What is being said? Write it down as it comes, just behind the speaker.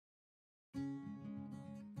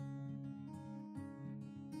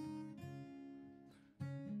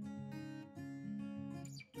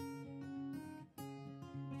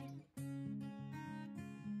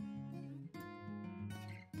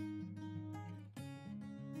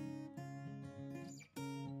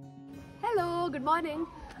Hello, good morning.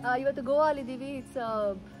 ಇವತ್ತು ಗೋವಾ ಅಲ್ಲಿ ಇದೀವಿ. It's a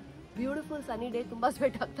beautiful sunny day. ತುಂಬಾ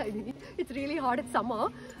ಸ್ವೆಟ್ ಆಗ್ತಾ ಇದೀನಿ. It's really hot, it's summer.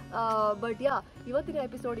 But yeah, ಇವತ್ತಿನ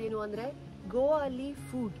ಎಪಿಸೋಡ್ ಏನು ಅಂದ್ರೆ ಗೋವಾ ಅಲ್ಲಿ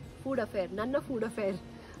food affair, ನನ್ನ food affair.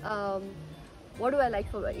 What do I like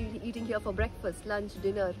for eating here for breakfast, lunch,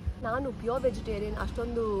 dinner? ನಾನು pure vegetarian.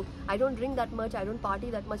 ಅಷ್ಟೊಂದು I don't drink that much, I don't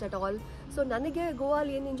party that much at all. So ನನಗೆ ಗೋವಾ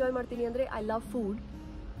ಅಲ್ಲಿ ಏನು enjoy ಮಾಡ್ತೀನಿ ಅಂದ್ರೆ I love food.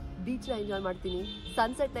 Beach ನ enjoy ಮಾಡ್ತೀನಿ,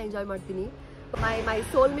 sunset ನ ಎಂಜಾಯ್ ಮಾಡ್ತೀನಿ. ಮೈ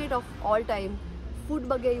soulmate of all time food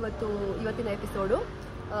ಬಗ್ಗೆ ಇವತ್ತಿನ ಎಪಿಸೋಡು.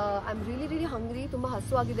 ಐ ಆಮ್ ರಿಯಲಿ ಹಂಗ್ರಿ, ತುಂಬ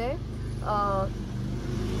ಹಸುವಾಗಿದೆ.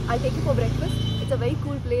 I take you for breakfast. It's a very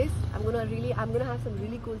cool place. I'm gonna have some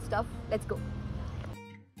really cool stuff. Let's go.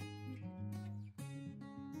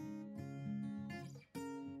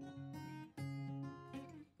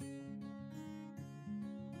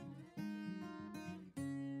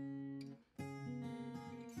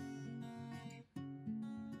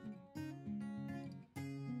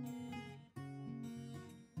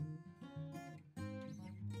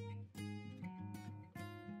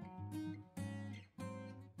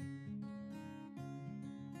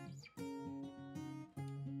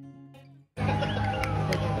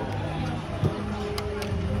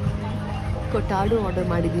 ಕೊಟಾಡು order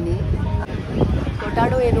ಮಾಡಿದ್ದೀನಿ.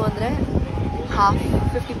 ಕೊಟಾಡು ಏನು ಅಂದರೆ half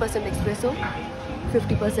 50% express,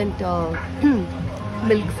 50%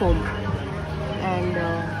 milk foam, and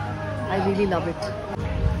I really love it.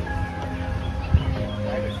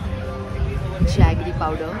 Jaggery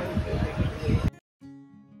powder,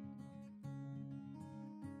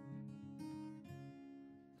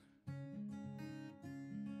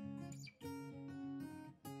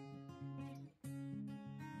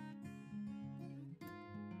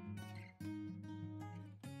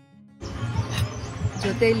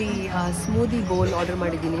 ಜೊತೆಯಲ್ಲಿ smoothie bowl order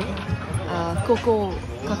ಮಾಡಿದ್ದೀನಿ.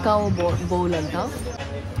 ಕಕಾओ bowl ಅಂತ.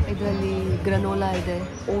 ಇದರಲ್ಲಿ granola ಇದೆ,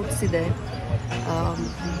 oats ಇದೆ,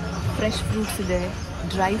 fresh fruits ಇದೆ,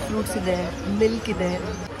 ಡ್ರೈ ಫ್ರೂಟ್ಸ್ ಇದೆ, ಮಿಲ್ಕ್ ಇದೆ.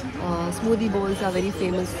 Smoothie bowls are very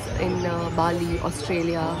famous in Bali,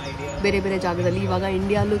 Australia, ಬೇರೆ ಬೇರೆ ಜಾಗದಲ್ಲಿ. ಇವಾಗ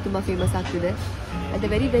ಇಂಡಿಯಾಲ್ಲೂ ತುಂಬ ಫೇಮಸ್ ಆಗ್ತಿದೆ. And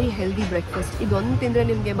very healthy breakfast. ಇದೊಂದು ತಿಂದರೆ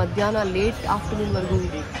ನಿಮಗೆ ಮಧ್ಯಾಹ್ನ late ಆಫ್ಟರ್ನೂನ್ವರೆಗೂ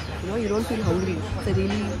you don't feel hungry. It's a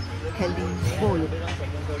really healthy bowl.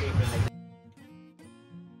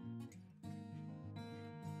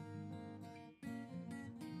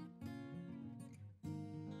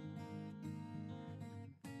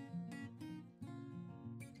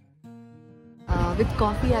 With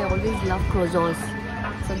coffee I always love croissants.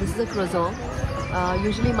 So this is a croissant.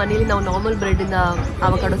 Usually ಮನೇಲಿ ನಾವು ನಾರ್ಮಲ್ ಬ್ರೆಡ್ಡಿಂದ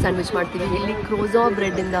ಅವಕಾಡೋ ಸ್ಯಾಂಡ್ವಿಚ್ ಮಾಡ್ತೀವಿ. ಇಲ್ಲಿ ಕ್ರೋಸಾನ್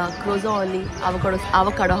ಬ್ರೆಡ್ಡಿಂದ ಕ್ರೋಸಾನ್ ಅಲ್ಲಿ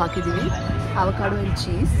ಅವಕಾಡೋ ಹಾಕಿದ್ದೀವಿ, ಅವಕಾಡೋ ಆ್ಯಂಡ್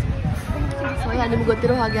ಚೀಸ್. ಸೊ ನಿಮ್ಗೆ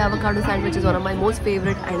ಗೊತ್ತಿರೋ ಹಾಗೆ avocado sandwich is one of my most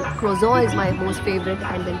favourite, and ಕ್ರೋಸಾನ್ is my most favourite.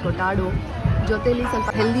 And then ಕೊಟಾಡೋ ಜೊತೆಲಿ ಸ್ವಲ್ಪ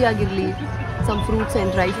ಹೆಲ್ದಿ ಆಗಿರಲಿ, some fruits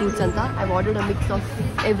and dry fruits ಅಂತ. I ordered a mix of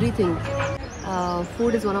everything.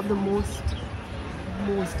 Food is one of the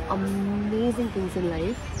most amazing things in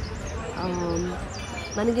life.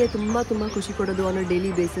 ನನಗೆ ತುಂಬ ಖುಷಿ ಕೊಡೋದು on a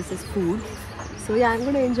daily basis is food. So I am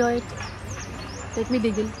gonna enjoy it. Let me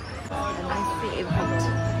begin. My favourite.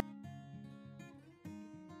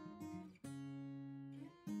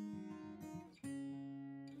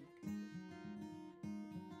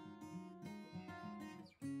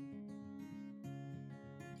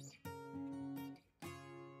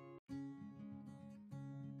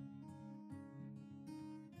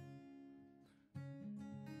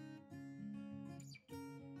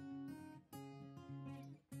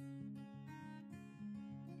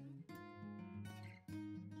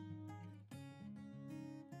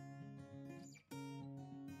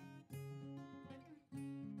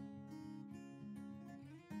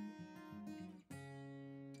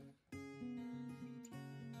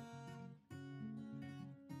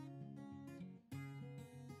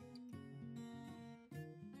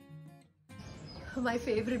 My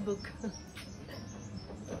favorite book.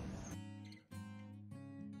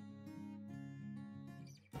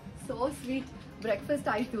 So sweet. Breakfast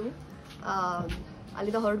ಆಯಿತು.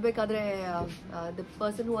 ಅಲ್ಲಿಂದ ಹೊರಡಬೇಕಾದ್ರೆ the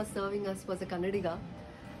person who was serving us was a Kannadiga.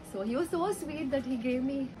 So he was so sweet that he gave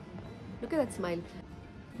me, look at that smile,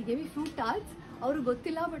 he gave me fruit tarts. ಅವ್ರಿಗೆ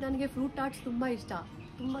ಗೊತ್ತಿಲ್ಲ, but ನನಗೆ fruit ಟಾರ್ಟ್ಸ್ ತುಂಬ ಇಷ್ಟ,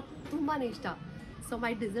 ತುಂಬಾನೇ ಇಷ್ಟ. So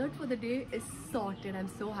my dessert for the day is sorted. I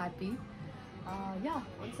am so happy.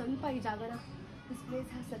 ಒಂದು ಸ್ವಲ್ಪ ಈ ಜಾಗನ, this place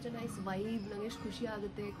has such a nice vibe. ನನಗೆ ಎಷ್ಟು ಖುಷಿ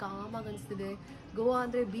ಆಗುತ್ತೆ, ಕಾಮಾಗಿ ಅನಿಸ್ತಿದೆ. ಗೋವಾ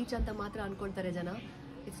ಅಂದರೆ ಬೀಚ್ ಅಂತ ಮಾತ್ರ ಅಂದ್ಕೊಳ್ತಾರೆ ಜನ.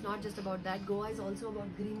 It's not just about that. Goa is also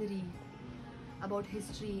about greenery, about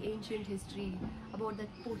history, ancient history, about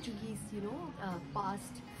that Portuguese,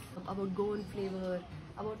 past, about Goan flavor,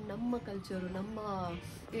 about ನಮ್ಮ ಕಲ್ಚರು, ನಮ್ಮ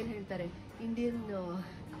ಏನು ಹೇಳ್ತಾರೆ Indian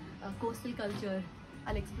coastal culture.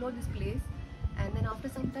 I'll explore this place. And then after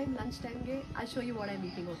some time, lunchtime, I'll show you what I'm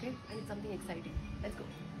eating, okay? And it's something exciting. Let's go.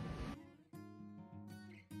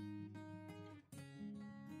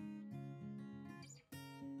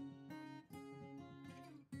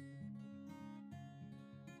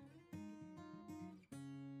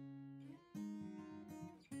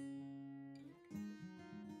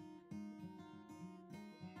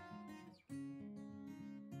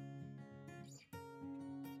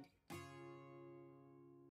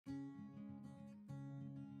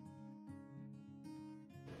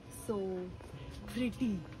 So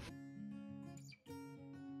pretty.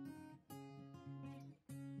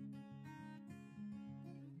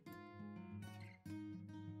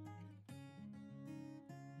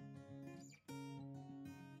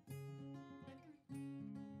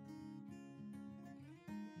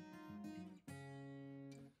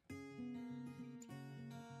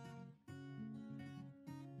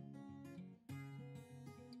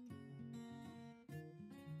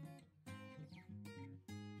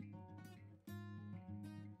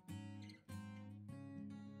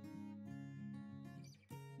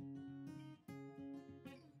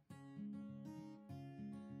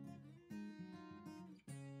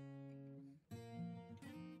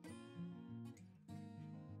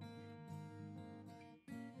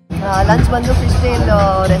 Lunch ಬಂದು fish tail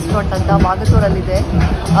restaurant ಅಂತ ಬಾಗಸೂರಲ್ಲಿದೆ.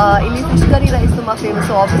 ಇಲ್ಲಿ fish curry rice ತುಂಬ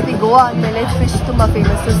famous. Obviously Goa ಅಂದಮೇಲೆ fish ತುಂಬ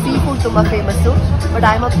famous, sea food ತುಂಬ famous. But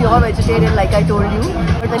I am a pure vegetarian like I told you.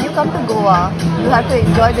 But when you come to Goa you have to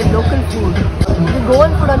enjoy the local food. ಇದು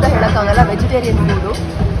Govan food ಅಂತ ಹೇಳೋಕ್ಕಾಗಲ್ಲ, vegetarian food.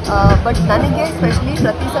 But ನನಗೆ specially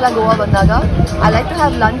ಪ್ರತಿ ಸಲ ಗೋವಾ ಬಂದಾಗ I like to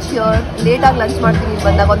have lunch here. ಲೇಟಾಗಿ lunch ಮಾಡ್ತೀನಿ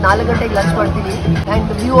ಬಂದಾಗ, ಒಂದು 4 ಗಂಟೆಗೆ ಲಂಚ್ ಮಾಡ್ತೀನಿ.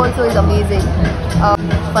 And view also is amazing.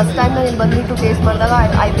 First time ನಾನು ಇಲ್ಲಿ ಬಂದುಬಿಟ್ಟು ಟೇಸ್ಟ್ ಮಾಡಿದಾಗ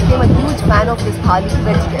I became a huge fan of this thali,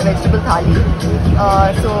 vegetable thali.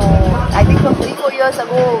 So I think from 3-4 years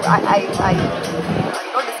ago I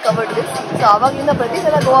discovered this. So ಆವಾಗಿಂದ ಪ್ರತಿ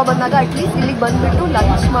ಸಲ ಗೋವಾ ಬಂದಾಗ ಅಟ್ಲೀಸ್ಟ್ ಇಲ್ಲಿಗೆ ಬಂದುಬಿಟ್ಟು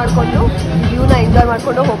ಲಂಚ್ ಮಾಡಿಕೊಂಡು ವ್ಯೂನ ಎಂಜಾಯ್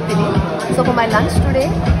ಮಾಡಿಕೊಂಡು ಹೋಗ್ತೀನಿ. So for my lunch today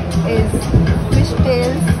is fish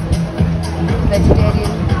tiles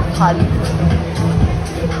vegetarian thali.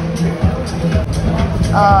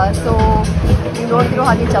 So ನೀವು ನೋಡ್ತಿರೋ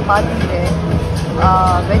ಹಾಗೆ ಚಪಾತಿ ಇದೆ,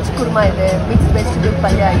 ವೆಜ್ ಕುರ್ಮಾ ಇದೆ, ಮಿಕ್ಸ್ ವೆಜಿಟೇಬಲ್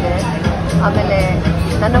ಪಲ್ಯ ಇದೆ, ಆಮೇಲೆ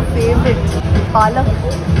ನನ್ನ ಫೇವ್ರೆಟ್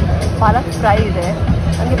ಪಾಲಕ್ ಫ್ರೈ ಇದೆ.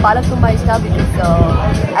 ನನಗೆ ಪಾಲಕ್ ತುಂಬ ಇಷ್ಟ because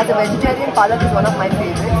as a vegetarian palak is one of my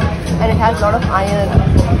favourite and it has lot of iron.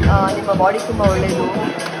 ನಿಮ್ಮ ಬಾಡಿ ತುಂಬ ಒಳ್ಳೆಯದು.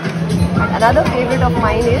 And another favourite of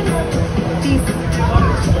main is piece.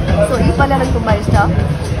 So ಈ ಪಲ್ಯ ನನಗೆ ತುಂಬ ಇಷ್ಟ.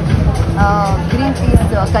 ಗ್ರೀನ್ ಪೀಸ್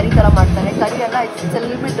ಕರಿ ಥರ ಮಾಡ್ತಾರೆ. ಕರಿ ಎಲ್ಲ it's a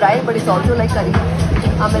little bit dry but it's also like ಕರಿ.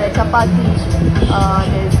 ಆಮೇಲೆ chapati,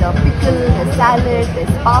 there is pickle, there is salad, there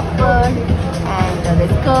is papad, and there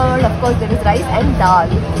is curd. Of course, there is rice and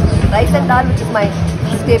dal. Rice and dal, which is my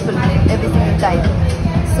staple every single time.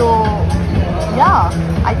 So, yeah,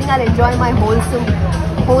 I think I'll enjoy my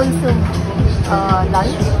wholesome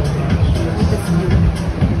lunch with this view.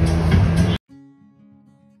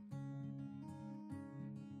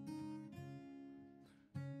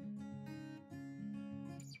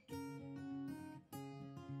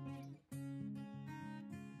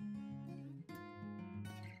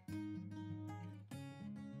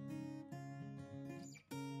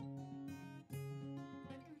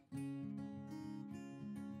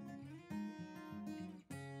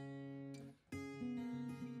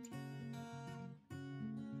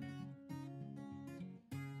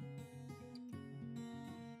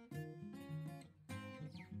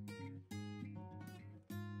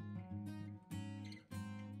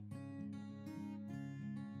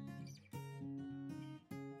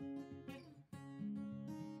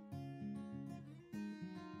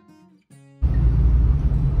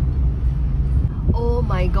 Oh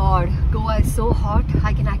my god, Goa is so hot.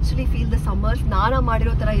 I can actually feel the summer. ಸ್ನಾನ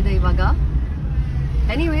ಮಾಡಿರೋ ಥರ ಇದೆ ಇವಾಗ.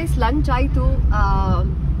 Anyways lunch ಆಯಿತು.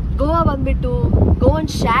 ಗೋವಾ ಬಂದುಬಿಟ್ಟು Govan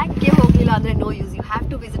ಶಾಕ್ಗೆ ಹೋಗಲಿಲ್ಲ ಅಂದರೆ no use. You have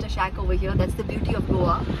to visit a shock over here. That's the beauty of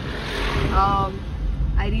Goa.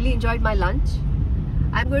 I really enjoyed my lunch.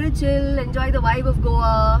 I'm going to chill, enjoy the vibe of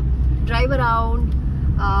Goa, drive around,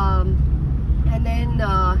 and then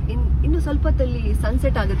ಇನ್ನು ಸ್ವಲ್ಪ ಹೊತ್ತಲ್ಲಿ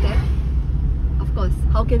sunset ಆಗುತ್ತೆ. Of course,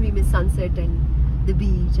 how can we miss sunset and the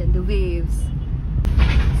beach and the waves?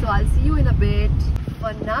 So I'll see you in a bit.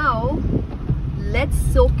 For now, let's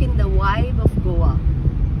soak in the vibe of Goa.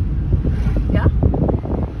 Yeah?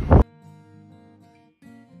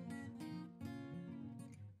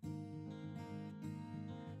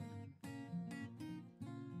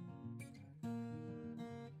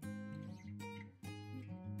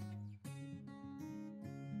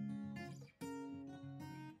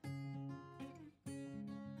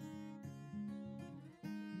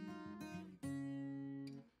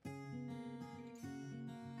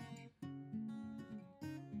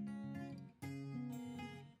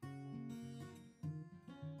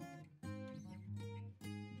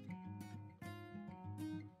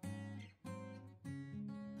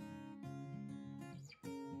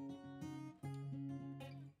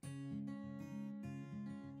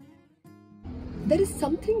 there is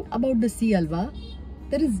something about the sea alva.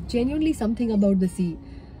 There is genuinely something about the sea.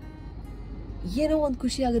 ಏನೋ ಒಂದು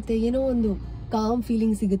ಖುಷಿ ಆಗುತ್ತೆ, ಏನೋ ಒಂದು com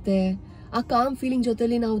feeling ಸಿಗುತ್ತೆ. ಆ com feeling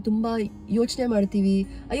ಜೊತೆಲಿ ನಾವು ತುಂಬ ಯೋಚನೆ ಮಾಡ್ತೀವಿ.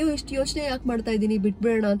 ಅಯ್ಯೋ ಇಷ್ಟು ಯೋಚನೆ ಯಾಕೆ ಮಾಡ್ತಾ ಇದ್ದೀನಿ,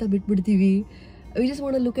 ಬಿಟ್ಬಿಡೋಣ ಅಂತ ಬಿಟ್ಬಿಡ್ತೀವಿ. We just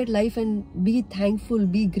want to look at life and be thankful,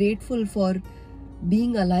 be grateful for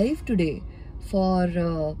being alive today. For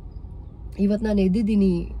ಇವತ್ತು ನಾನು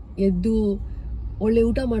ಎದ್ದಿದ್ದೀನಿ, ಎದ್ದು ಒಳ್ಳೆ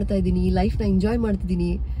ಊಟ ಮಾಡ್ತಾ ಇದ್ದೀನಿ, ಲೈಫ್ನ ಎಂಜಾಯ್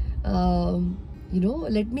ಮಾಡ್ತಿದ್ದೀನಿ.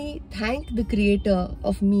 Let me thank the creator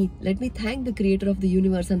of me, let me thank the creator of the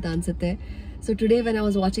universe ಅಂತ ಅನ್ಸುತ್ತೆ. So today when I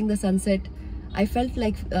was watching the sunset, I felt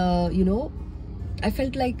like I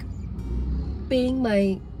felt like paying my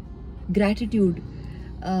gratitude.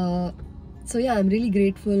 So yeah, I'm really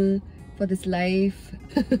grateful for this life.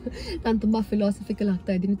 ನಾನು ತುಂಬ philosophical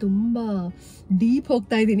ಆಗ್ತಾ ಇದ್ದೀನಿ, ತುಂಬ deep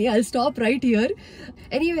ಹೋಗ್ತಾ ಇದ್ದೀನಿ. I'll stop right here.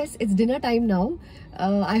 Anyways, it's dinner time now.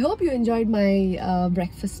 I hope you enjoyed my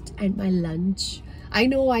breakfast and my lunch. I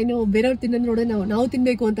know ಬೇರೆಯವ್ರು ತಿನ್ನೋದು ನೋಡೋ ನಾವು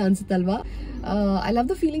ತಿನ್ನಬೇಕು ಅಂತ ಅನ್ಸುತ್ತಲ್ವಾ. I love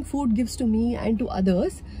the feeling food gives to me and to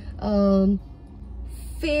others.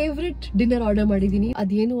 Favorite dinner order ಮಾಡಿದ್ದೀನಿ,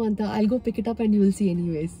 ಅದೇನು ಅಂತ I'll go pick it up and you will see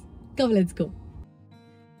anyways. Come, let's go.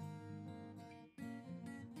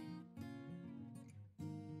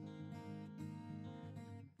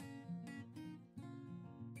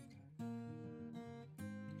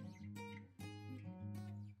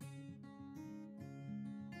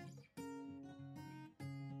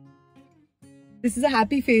 This is a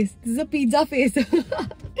happy face. This is a pizza face.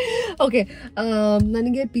 Okay.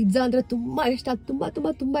 ನನಗೆ pizza ಅಂದರೆ ತುಂಬ ಇಷ್ಟ,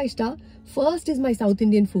 ತುಂಬ ಇಷ್ಟ. First is my South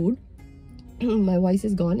Indian food. My voice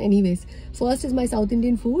is gone. Anyways, first is my South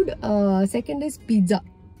Indian food. Second is pizza.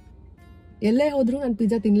 ಎಲ್ಲೇ ಹೋದರೂ ನಾನು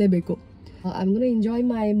pizza ತಿನ್ನಲೇಬೇಕು. I'm going to enjoy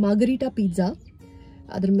my margarita pizza.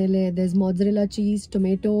 ಅದರ ಮೇಲೆ there's mozzarella cheese,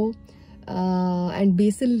 tomato, and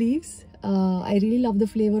basil leaves. I really love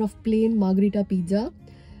the flavor of plain margarita pizza.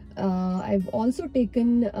 I've also taken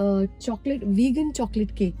vegan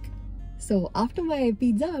chocolate cake. So after my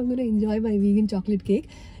pizza, I'm going to enjoy my vegan chocolate cake.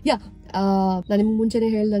 Yeah, ನಾನು ಮುಂಚೆನೇ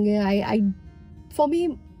ಹೇಳ್ದಂಗೆ for me,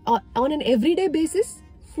 on an everyday basis,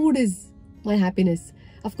 food is my happiness.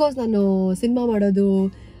 Of course, ನಾನು cinema ಮಾಡೋದು,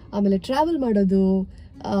 ಆಮೇಲೆ travel ಮಾಡೋದು,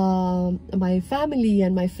 my family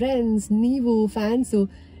and my friends, ನೀವು fans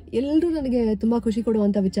ಎಲ್ಲರೂ ನನಗೆ ತುಂಬ ಖುಷಿ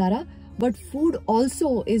ಕೊಡುವಂಥ ವಿಚಾರ. But food also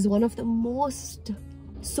is one of the most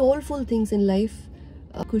soulful things in life.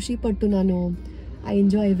 ಖುಷಿ ಪಟ್ಟು ನಾನು I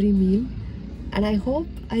enjoy every meal and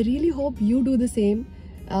I really hope you do the same.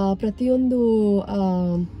 ಪ್ರತಿಯೊಂದು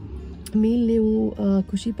ಮೀಲ್ ನೀವು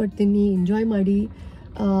ಖುಷಿ ಪಡ್ತೀನಿ, ಎಂಜಾಯ್ ಮಾಡಿ.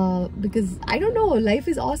 Because I don't know, life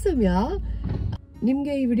is awesome.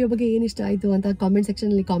 ನಿಮಗೆ ಈ ವಿಡಿಯೋ ಬಗ್ಗೆ ಏನು ಇಷ್ಟ ಆಯಿತು ಅಂತ ಕಾಮೆಂಟ್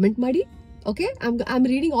ಸೆಕ್ಷನಲ್ಲಿ ಕಾಮೆಂಟ್ ಮಾಡಿ. Okay, I am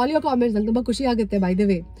reading all your comments. ನಂಗೆ ತುಂಬ ಖುಷಿ ಆಗುತ್ತೆ. ಬೈ ದ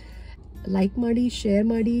ವೇ, ಲೈಕ್ ಮಾಡಿ, ಶೇರ್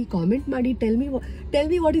ಮಾಡಿ, ಕಾಮೆಂಟ್ ಮಾಡಿ. Tell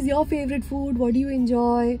me what is your favourite food, what you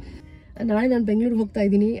enjoy. ನಾಳೆ ನಾನು ಬೆಂಗಳೂರಿಗೆ ಹೋಗ್ತಾ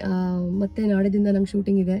ಇದ್ದೀನಿ, ಮತ್ತು ನಾಳೆದಿಂದ ನಂಗೆ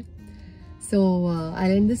ಶೂಟಿಂಗ್ ಇದೆ. So I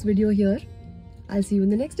end this video here. I'll see you in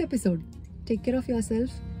the next episode. Take care of yourself,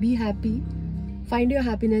 be happy, find your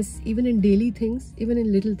happiness even in daily things, even in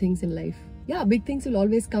little things in life. Yeah, big things will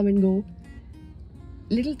always come and go.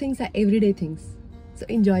 Little things are everyday things. So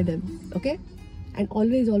enjoy them, okay? And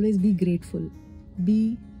always be grateful. Be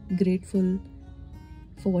grateful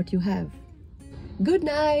for what you have. Good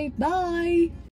night. Bye.